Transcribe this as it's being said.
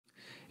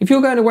If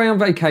you're going away on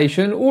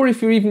vacation, or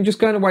if you're even just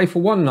going away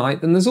for one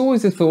night, then there's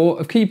always the thought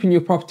of keeping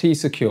your property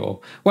secure.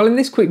 Well, in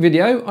this quick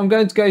video, I'm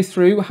going to go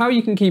through how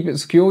you can keep it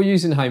secure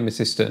using Home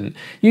Assistant,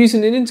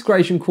 using an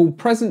integration called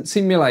Presence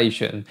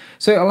Simulation.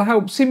 So it'll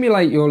help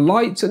simulate your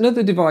lights and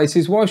other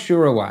devices whilst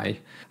you're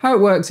away. How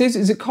it works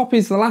is it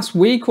copies the last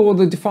week or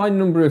the defined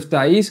number of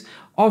days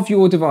of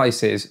your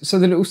devices so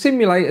that it will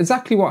simulate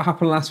exactly what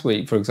happened last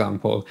week, for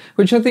example,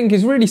 which I think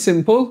is really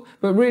simple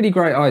but really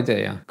great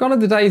idea. Gone are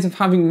the days of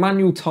having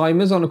manual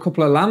timers on a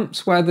couple of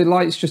lamps where the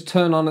lights just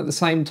turn on at the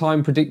same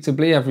time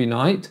predictably every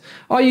night.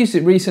 I used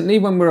it recently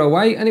when we were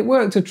away and it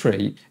worked a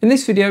treat. In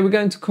this video we're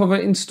going to cover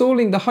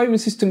installing the Home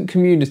Assistant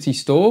Community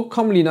Store,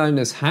 commonly known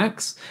as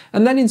HACS,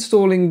 and then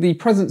installing the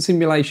Presence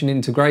Simulation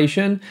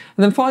integration,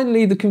 and then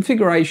finally the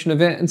configuration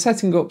of it and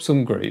setting up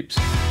some groups.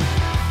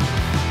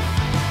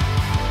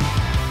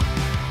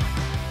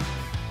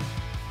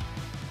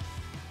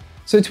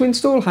 So to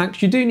install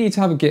HACS, you do need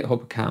to have a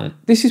GitHub account.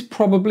 This is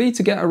probably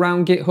to get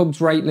around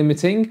GitHub's rate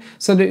limiting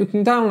so that you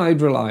can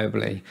download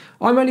reliably.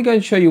 I'm only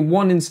going to show you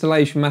one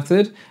installation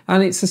method,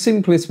 and it's the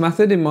simplest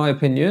method in my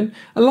opinion,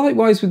 and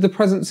likewise with the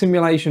Presence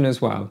Simulation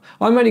as well.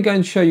 I'm only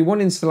going to show you one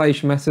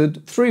installation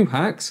method through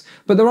HACS,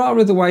 but there are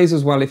other ways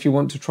as well if you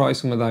want to try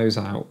some of those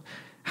out.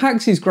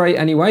 HACS is great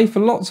anyway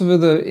for lots of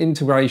other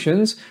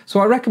integrations,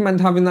 so I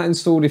recommend having that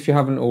installed if you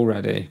haven't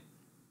already.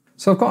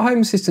 So I've got Home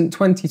Assistant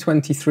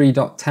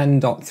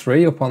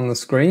 2023.10.3 up on the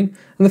screen,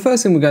 and the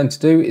first thing we're going to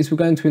do is we're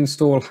going to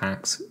install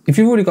HACS. If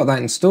you've already got that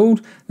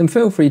installed, then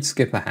feel free to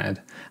skip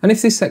ahead. And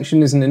if this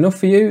section isn't enough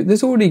for you,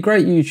 there's already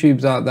great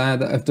YouTubes out there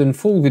that have done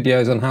full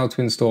videos on how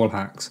to install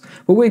HACS,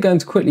 but we're going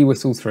to quickly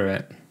whistle through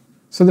it.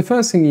 So the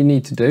first thing you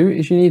need to do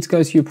is you need to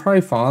go to your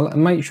profile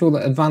and make sure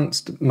that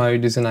advanced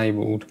mode is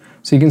enabled.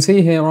 So you can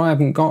see here I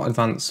haven't got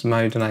advanced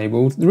mode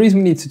enabled. The reason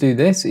we need to do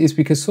this is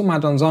because some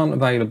add-ons aren't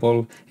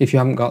available if you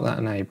haven't got that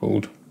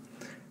enabled.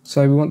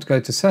 So we want to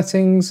go to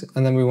settings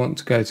and then we want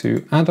to go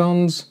to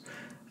add-ons,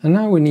 and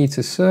now we need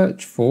to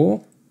search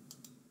for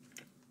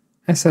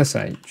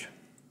SSH.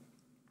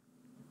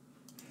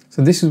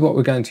 So this is what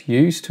we're going to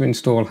use to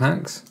install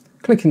HACS.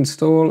 Click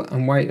install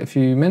and wait a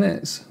few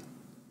minutes.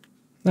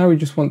 Now we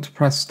just want to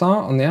press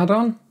start on the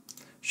add-on.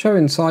 Show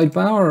in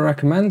sidebar I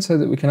recommend so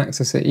that we can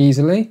access it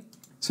easily.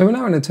 So we're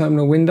now in a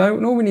terminal window,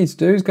 and all we need to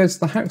do is go to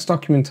the HACS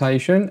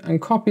documentation and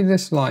copy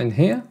this line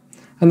here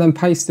and then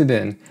paste it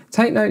in.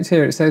 Take note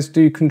here, it says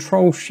do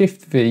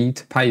Ctrl+Shift+V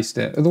to paste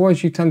it,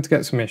 otherwise you tend to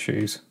get some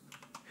issues.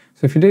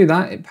 So if you do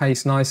that, it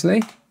pastes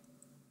nicely.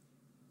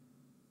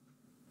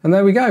 And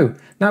there we go.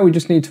 Now we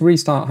just need to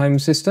restart Home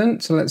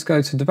Assistant, so let's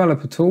go to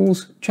Developer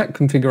Tools, check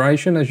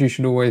Configuration as you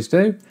should always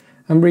do,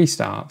 and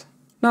restart.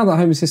 Now that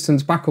Home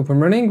Assistant's back up and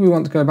running, we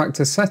want to go back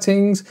to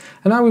Settings,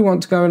 and now we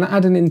want to go and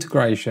add an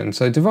integration.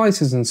 So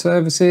Devices and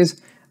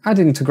Services, add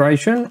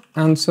integration,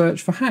 and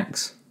search for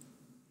HACS.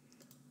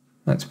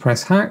 Let's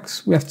press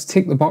HACS. We have to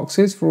tick the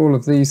boxes for all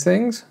of these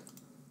things.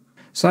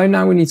 So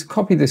now we need to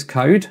copy this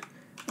code,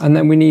 and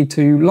then we need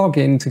to log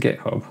in to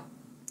GitHub.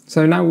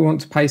 So now we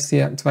want to paste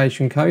the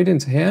activation code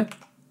into here,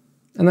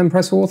 and then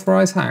press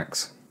Authorize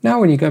HACS. Now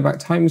when you go back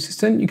to Home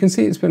Assistant, you can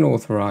see it's been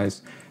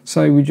authorized.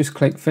 So we just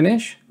click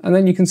Finish, and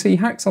then you can see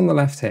HACS on the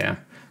left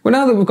here. Well,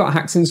 now that we've got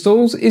HACS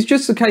installed, it's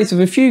just a case of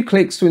a few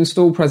clicks to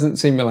install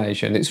Presence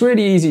Simulation. It's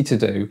really easy to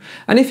do.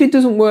 And if it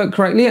doesn't work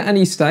correctly at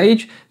any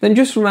stage, then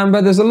just remember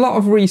there's a lot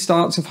of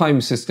restarts of Home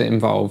Assistant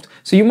involved.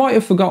 So you might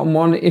have forgotten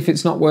one if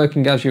it's not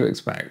working as you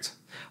expect.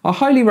 I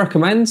highly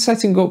recommend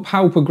setting up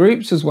helper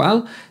groups as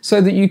well,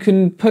 so that you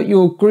can put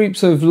your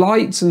groups of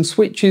lights and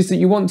switches that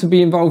you want to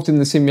be involved in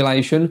the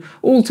simulation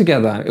all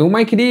together. It will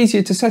make it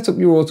easier to set up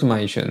your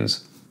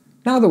automations.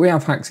 Now that we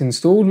have HACS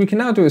installed, we can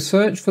now do a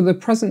search for the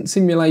Presence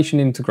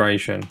Simulation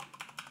integration.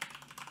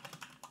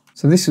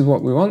 So this is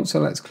what we want, so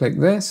let's click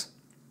this.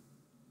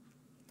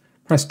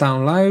 Press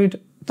download,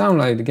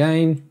 download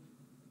again.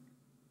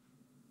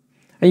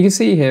 And you can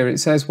see here it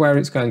says where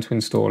it's going to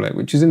install it,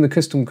 which is in the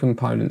Custom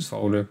Components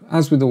folder,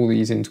 as with all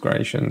these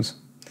integrations.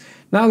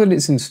 Now that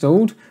it's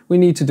installed, we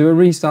need to do a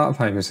restart of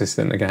Home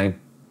Assistant again.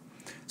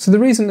 So the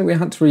reason that we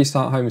had to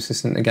restart Home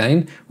Assistant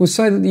again was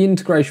so that the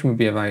integration would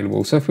be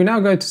available. So if we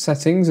now go to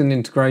Settings and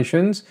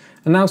Integrations,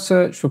 and now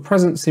search for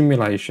Presence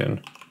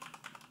Simulation,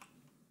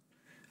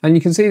 and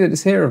you can see that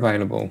it's here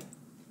available.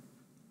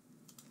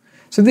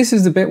 So this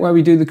is the bit where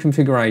we do the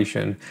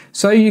configuration.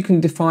 So you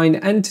can define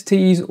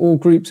entities or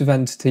groups of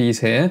entities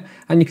here,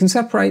 and you can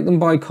separate them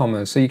by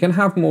commas, so you can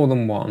have more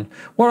than one.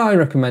 What I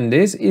recommend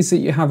is that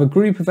you have a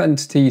group of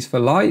entities for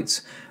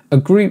lights, a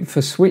group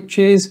for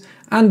switches,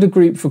 and a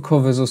group for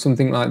covers or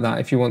something like that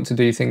if you want to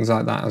do things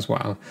like that as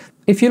well.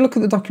 If you look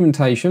at the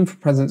documentation for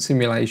Presence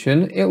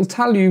Simulation, it'll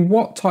tell you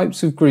what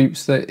types of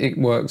groups that it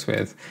works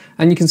with.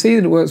 And you can see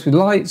that it works with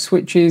lights,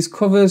 switches,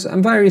 covers,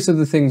 and various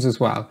other things as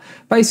well.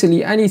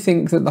 Basically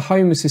anything that the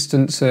Home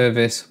Assistant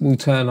service will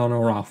turn on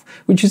or off,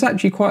 which is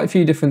actually quite a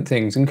few different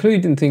things,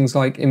 including things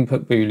like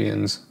input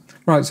booleans.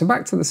 Right, so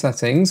back to the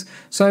settings.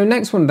 So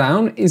next one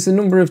down is the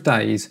number of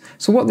days.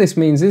 So what this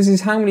means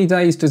is how many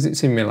days does it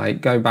simulate,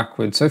 go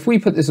backwards. So if we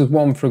put this as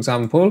 1, for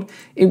example,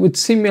 it would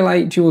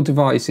simulate your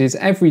devices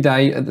every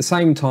day at the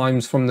same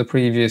times from the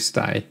previous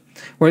day.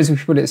 Whereas if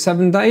you put it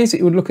 7 days,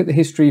 it would look at the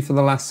history for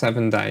the last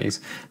 7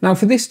 days. Now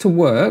for this to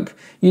work,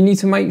 you need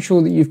to make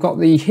sure that you've got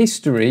the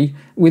history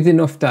with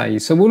enough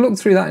days. So we'll look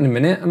through that in a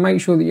minute and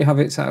make sure that you have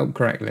it set up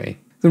correctly.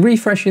 The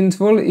refresh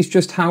interval is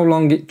just how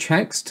long it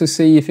checks to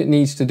see if it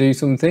needs to do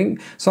something.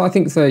 So I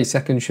think 30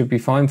 seconds should be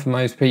fine for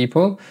most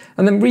people.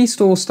 And then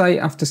restore state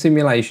after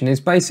simulation is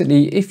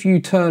basically if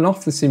you turn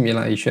off the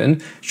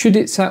simulation, should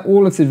it set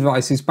all of the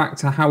devices back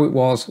to how it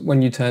was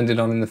when you turned it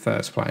on in the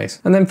first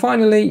place. And then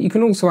finally, you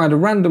can also add a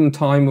random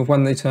time of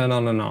when they turn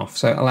on and off.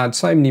 So it'll add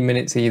so many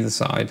minutes either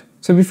side.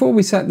 So before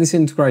we set this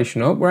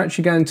integration up, we're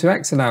actually going to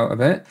exit out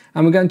of it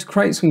and we're going to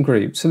create some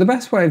groups. So the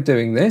best way of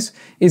doing this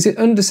is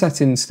under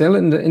settings still,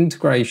 under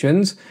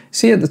integrations,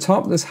 see at the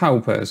top there's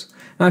helpers.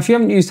 Now if you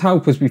haven't used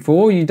helpers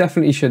before, you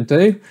definitely should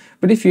do,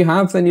 but if you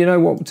have, then you know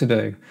what to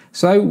do.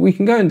 So we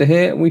can go under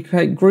here and we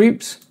create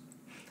groups,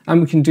 and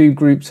we can do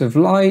groups of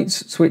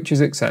lights,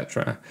 switches,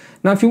 etc.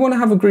 Now if you want to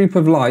have a group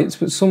of lights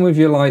but some of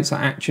your lights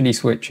are actually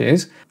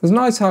switches, there's a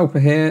nice helper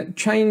here,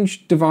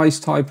 change device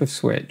type of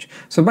switch.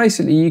 So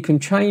basically you can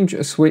change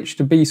a switch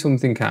to be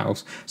something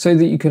else so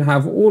that you can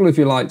have all of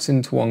your lights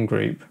into one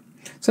group.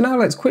 So now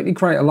let's quickly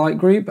create a light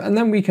group and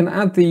then we can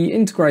add the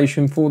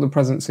integration for the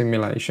present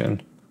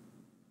simulation.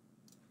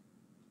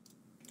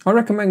 I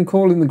recommend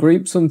calling the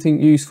group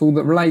something useful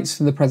that relates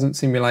to the present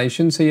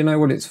simulation so you know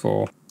what it's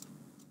for.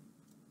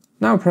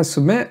 Now press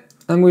submit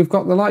and we've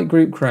got the light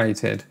group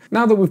created.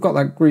 Now that we've got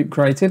that group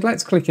created,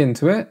 let's click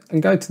into it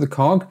and go to the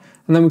cog,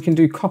 and then we can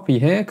do copy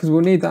here because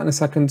we'll need that in a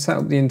second to set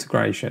up the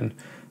integration.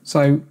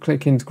 So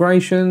click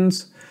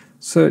integrations,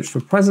 search for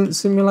present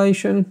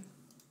simulation,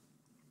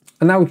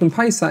 and now we can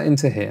paste that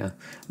into here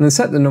and then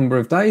set the number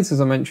of days as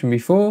I mentioned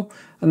before,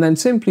 and then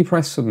simply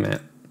press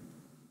submit.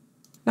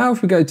 Now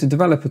if we go to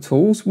developer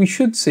tools, we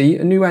should see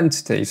a new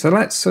entity. So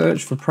let's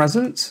search for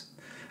present.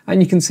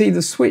 And you can see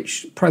the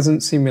switch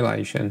present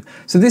simulation.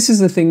 So this is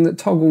the thing that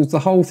toggles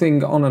the whole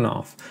thing on and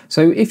off.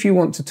 So if you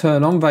want to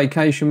turn on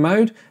vacation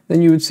mode,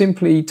 then you would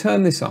simply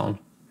turn this on.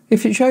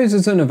 If it shows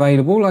as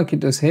unavailable like it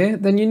does here,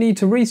 then you need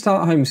to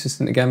restart Home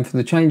Assistant again for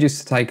the changes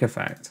to take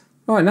effect.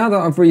 Right, now that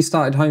I've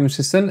restarted Home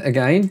Assistant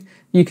again,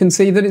 you can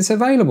see that it's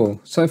available.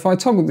 So if I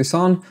toggle this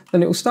on,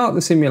 then it will start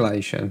the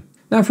simulation.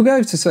 Now if we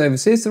go to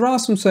services, there are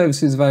some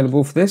services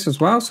available for this as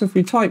well. So if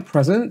we type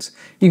present,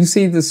 you can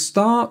see the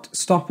start,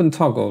 stop and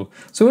toggle.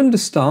 So under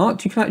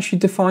start, you can actually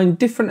define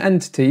different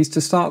entities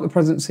to start the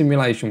present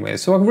simulation with.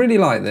 So I really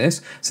like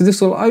this. So this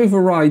will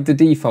override the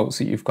defaults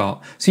that you've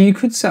got. So you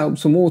could set up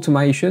some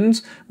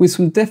automations with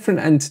some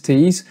different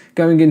entities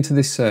going into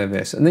this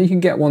service. And then you can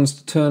get ones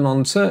to turn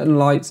on certain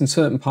lights in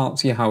certain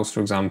parts of your house, for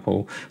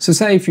example. So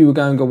say if you were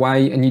going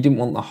away and you didn't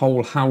want the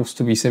whole house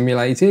to be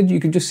simulated,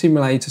 you could just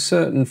simulate a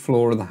certain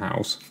floor of the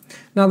house.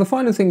 Now the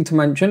final thing to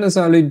mention, as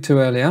I alluded to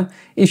earlier,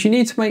 is you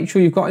need to make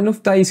sure you've got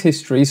enough days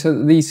history so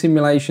that these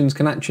simulations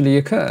can actually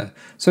occur.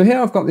 So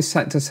here I've got this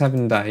set to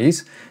 7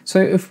 days. So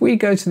if we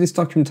go to this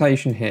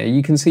documentation here,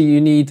 you can see you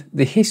need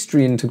the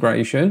history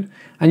integration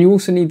and you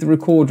also need the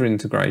recorder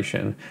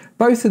integration.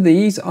 Both of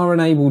these are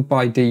enabled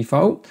by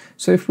default.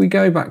 So if we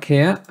go back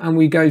here and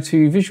we go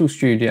to Visual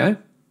Studio,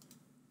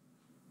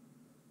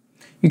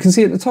 you can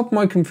see at the top of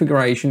my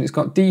configuration it's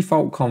got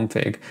default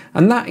config,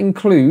 and that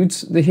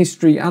includes the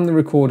history and the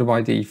recorder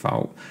by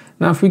default.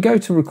 Now if we go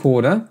to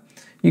recorder,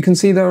 you can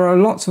see there are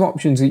lots of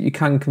options that you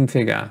can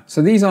configure.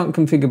 So these aren't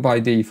configured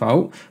by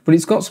default, but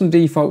it's got some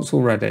defaults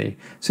already.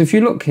 So if you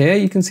look here,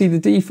 you can see the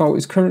default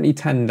is currently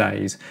 10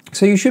 days.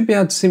 So you should be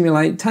able to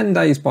simulate 10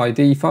 days by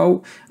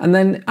default, and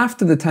then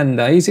after the 10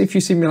 days, if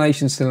your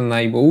simulation is still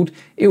enabled,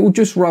 it will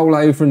just roll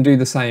over and do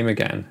the same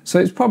again. So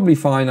it's probably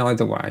fine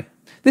either way.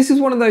 This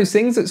is one of those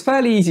things that's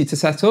fairly easy to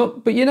set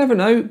up, but you never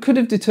know, could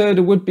have deterred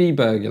a would-be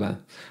burglar.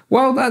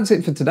 Well, that's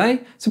it for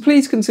today, so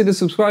please consider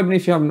subscribing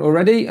if you haven't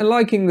already and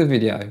liking the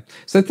video.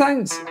 So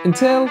thanks,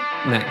 until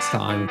next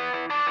time.